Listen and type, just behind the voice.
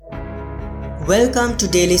Welcome to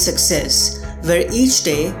Daily Success, where each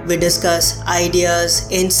day we discuss ideas,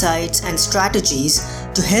 insights, and strategies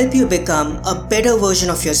to help you become a better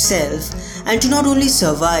version of yourself and to not only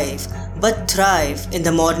survive but thrive in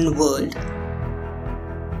the modern world.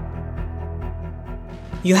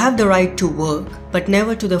 You have the right to work, but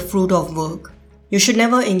never to the fruit of work. You should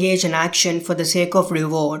never engage in action for the sake of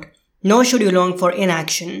reward, nor should you long for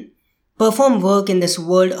inaction. Perform work in this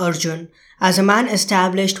world, Arjun, as a man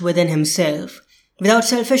established within himself, without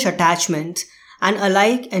selfish attachments, and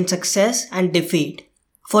alike in success and defeat.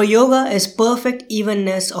 For yoga is perfect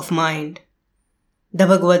evenness of mind. The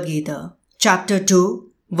Bhagavad Gita, Chapter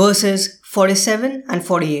 2, verses 47 and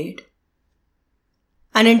 48.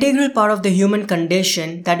 An integral part of the human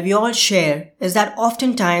condition that we all share is that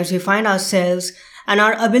oftentimes we find ourselves and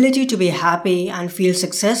our ability to be happy and feel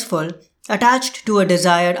successful attached to a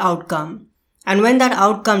desired outcome. And when that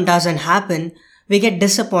outcome doesn't happen, we get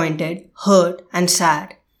disappointed, hurt, and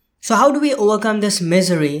sad. So how do we overcome this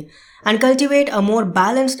misery and cultivate a more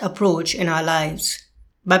balanced approach in our lives?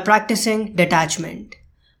 By practicing detachment.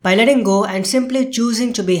 By letting go and simply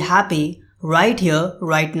choosing to be happy right here,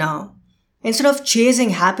 right now. Instead of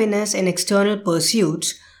chasing happiness in external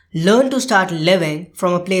pursuits, learn to start living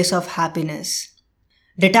from a place of happiness.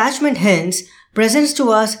 Detachment hence presents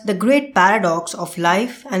to us the great paradox of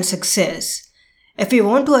life and success. If we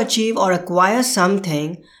want to achieve or acquire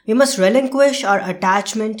something, we must relinquish our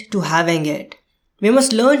attachment to having it. We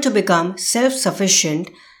must learn to become self-sufficient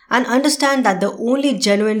and understand that the only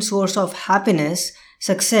genuine source of happiness,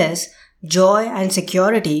 success, joy, and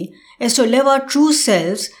security is to live our true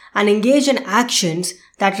selves and engage in actions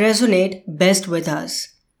that resonate best with us.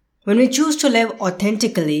 When we choose to live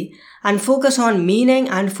authentically and focus on meaning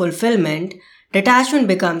and fulfillment, detachment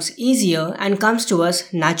becomes easier and comes to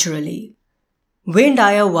us naturally. Wayne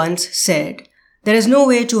Dyer once said, "There is no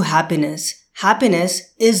way to happiness. Happiness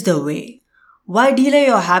is the way." Why delay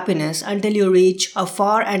your happiness until you reach a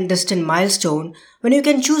far and distant milestone when you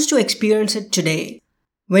can choose to experience it today?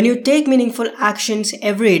 When you take meaningful actions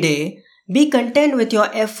every day, be content with your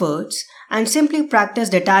efforts, and simply practice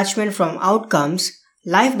detachment from outcomes,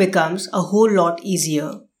 life becomes a whole lot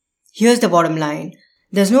easier. Here's the bottom line.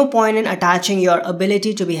 There's no point in attaching your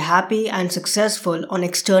ability to be happy and successful on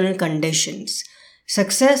external conditions.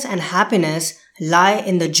 Success and happiness lie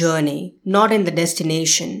in the journey, not in the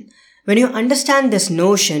destination. When you understand this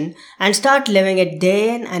notion and start living it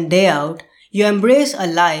day in and day out, you embrace a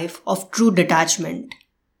life of true detachment.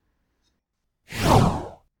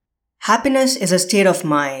 Happiness is a state of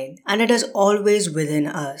mind, and it is always within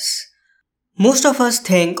us. Most of us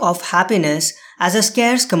think of happiness as a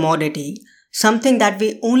scarce commodity, something that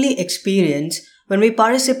we only experience when we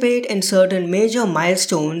participate in certain major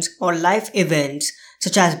milestones or life events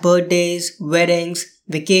such as birthdays, weddings,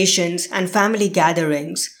 vacations, and family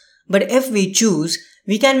gatherings. But if we choose,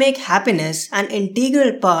 we can make happiness an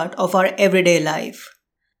integral part of our everyday life.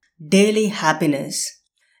 Daily happiness.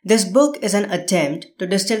 This book is an attempt to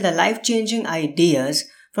distill the life-changing ideas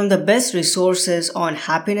from the best resources on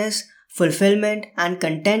happiness, fulfillment, and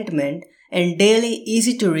contentment in daily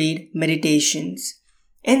easy-to-read meditations.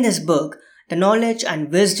 In this book, the knowledge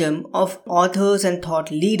and wisdom of authors and thought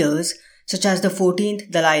leaders such as the 14th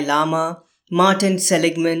Dalai Lama, Martin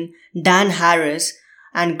Seligman, Dan Harris,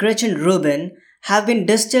 and Gretchen Rubin have been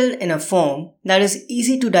distilled in a form that is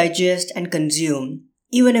easy to digest and consume,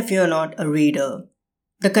 even if you are not a reader.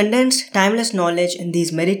 The condensed, timeless knowledge in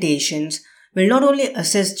these meditations will not only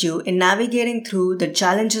assist you in navigating through the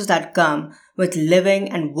challenges that come with living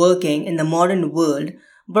and working in the modern world,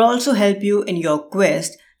 but also help you in your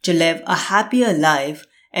quest to live a happier life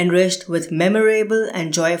enriched with memorable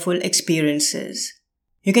and joyful experiences.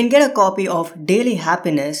 You can get a copy of Daily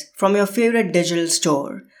Happiness from your favorite digital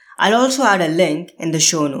store. I'll also add a link in the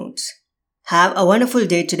show notes. Have a wonderful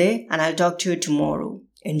day today, and I'll talk to you tomorrow.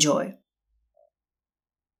 Enjoy.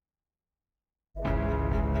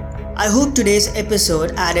 I hope today's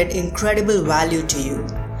episode added incredible value to you.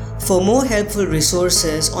 For more helpful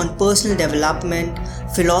resources on personal development,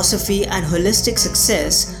 philosophy, and holistic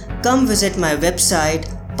success, come visit my website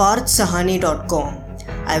parthsahani.com.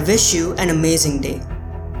 I wish you an amazing day.